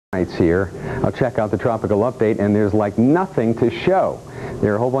Nights here. I'll check out the tropical update, and there's like nothing to show.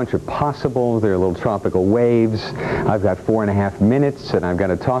 There are a whole bunch of possibles. There are little tropical waves. I've got 4.5 minutes, and I've got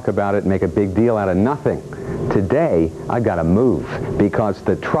to talk about it and make a big deal out of nothing. Today, I've got to move because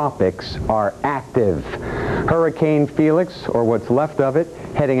the tropics are active. Hurricane Felix, or what's left of it,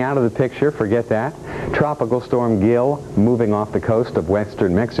 heading out of the picture. Forget that. Tropical Storm Gil moving off the coast of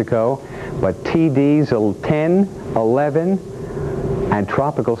western Mexico. But TD's 10, 11, and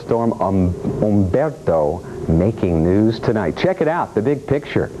Tropical Storm Humberto making news tonight. Check it out, the big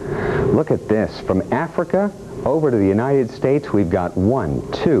picture. Look at this. From Africa over to the United States, we've got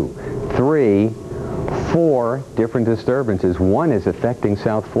 1, 2, 3, 4 different disturbances. One is affecting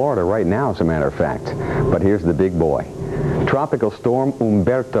South Florida right now, as a matter of fact. But here's the big boy. Tropical Storm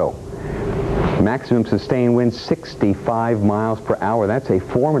Humberto. Maximum sustained wind 65 miles per hour. That's a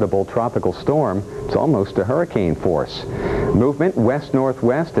formidable tropical storm. It's almost a hurricane force. Movement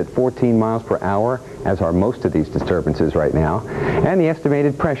west-northwest at 14 miles per hour, as are most of these disturbances right now. And the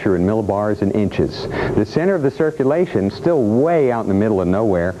estimated pressure in millibars and inches. The center of the circulation still way out in the middle of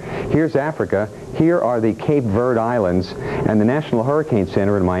nowhere. Here's Africa. Here are the Cape Verde Islands, and the National Hurricane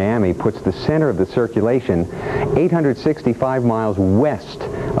Center in Miami puts the center of the circulation 865 miles west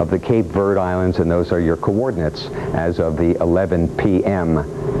of the Cape Verde Islands, and those are your coordinates as of the 11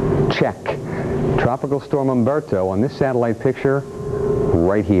 p.m. Check. Tropical Storm Humberto on this satellite picture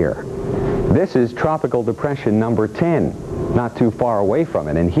right here. This is Tropical Depression number 10, not too far away from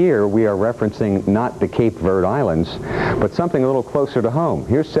it. And here we are referencing not the Cape Verde Islands, but something a little closer to home.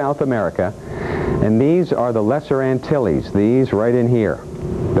 Here's South America, and these are the Lesser Antilles, these right in here,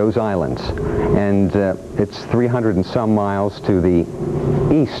 those islands. And it's 300 and some miles to the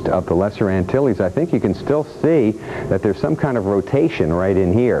east of the Lesser Antilles. I think you can still see that there's some kind of rotation right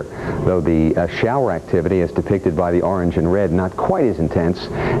in here, though the shower activity as depicted by the orange and red not quite as intense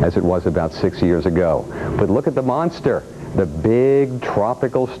as it was about 6 years ago. But look at the monster, the big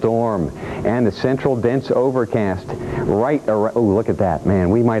tropical storm, and the central dense overcast right around. Oh, look at that, man.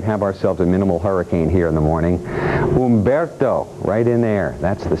 We might have ourselves a minimal hurricane here in the morning. Humberto, right in there.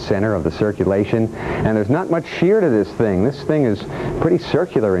 That's the center of the circulation. And there's not much shear to this thing. This thing is pretty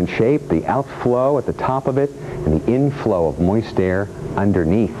circular in shape. The outflow at the top of it and the inflow of moist air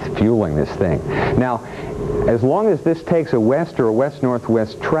underneath fueling this thing. Now, as long as this takes a west or a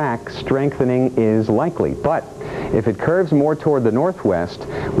west-northwest track, strengthening is likely. But if it curves more toward the northwest,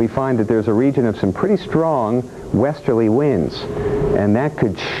 we find that there's a region of some pretty strong westerly winds, and that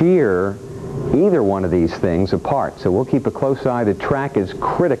could shear either one of these things apart. So we'll keep a close eye. The track is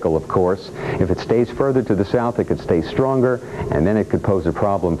critical, of course. If it stays further to the south, it could stay stronger, and then it could pose a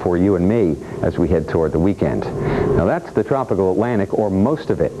problem for you and me as we head toward the weekend. Now that's the tropical Atlantic, or most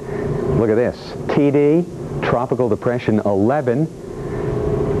of it. Look at this. TD, Tropical Depression 11,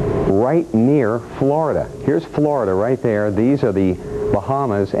 right near Florida. Here's Florida right there. These are the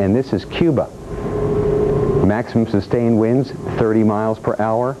Bahamas, and this is Cuba. Maximum sustained winds 30 miles per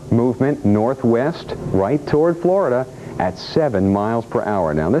hour. Movement northwest right toward Florida at 7 miles per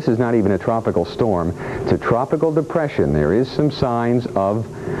hour. Now this is not even a tropical storm. It's a tropical depression. There is some signs of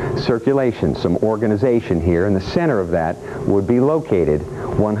circulation, some organization here, and the center of that would be located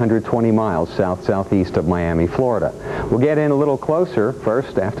 120 miles south-southeast of Miami, Florida. We'll get in a little closer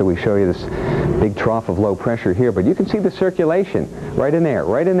first after we show you this big trough of low pressure here, but you can see the circulation right in there,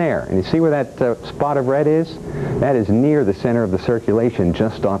 right in there. And you see where that spot of red is? That is near the center of the circulation,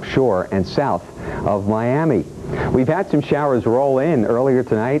 just offshore and south of Miami. We've had some showers roll in earlier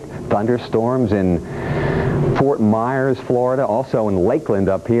tonight, thunderstorms in Fort Myers, Florida, also in Lakeland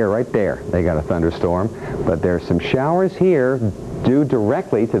up here, right there. They got a thunderstorm, but there's some showers here due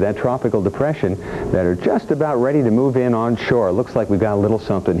directly to that tropical depression that are just about ready to move in onshore. It looks like we've got a little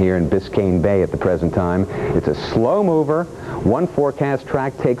something here in Biscayne Bay at the present time. It's a slow mover. One forecast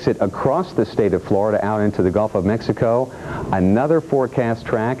track takes it across the state of Florida out into the Gulf of Mexico. Another forecast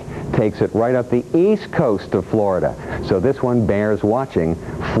track takes it right up the east coast of Florida. So this one bears watching.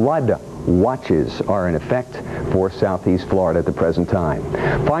 Flood watches are in effect for southeast Florida at the present time.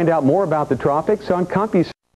 Find out more about the tropics on CompuServe.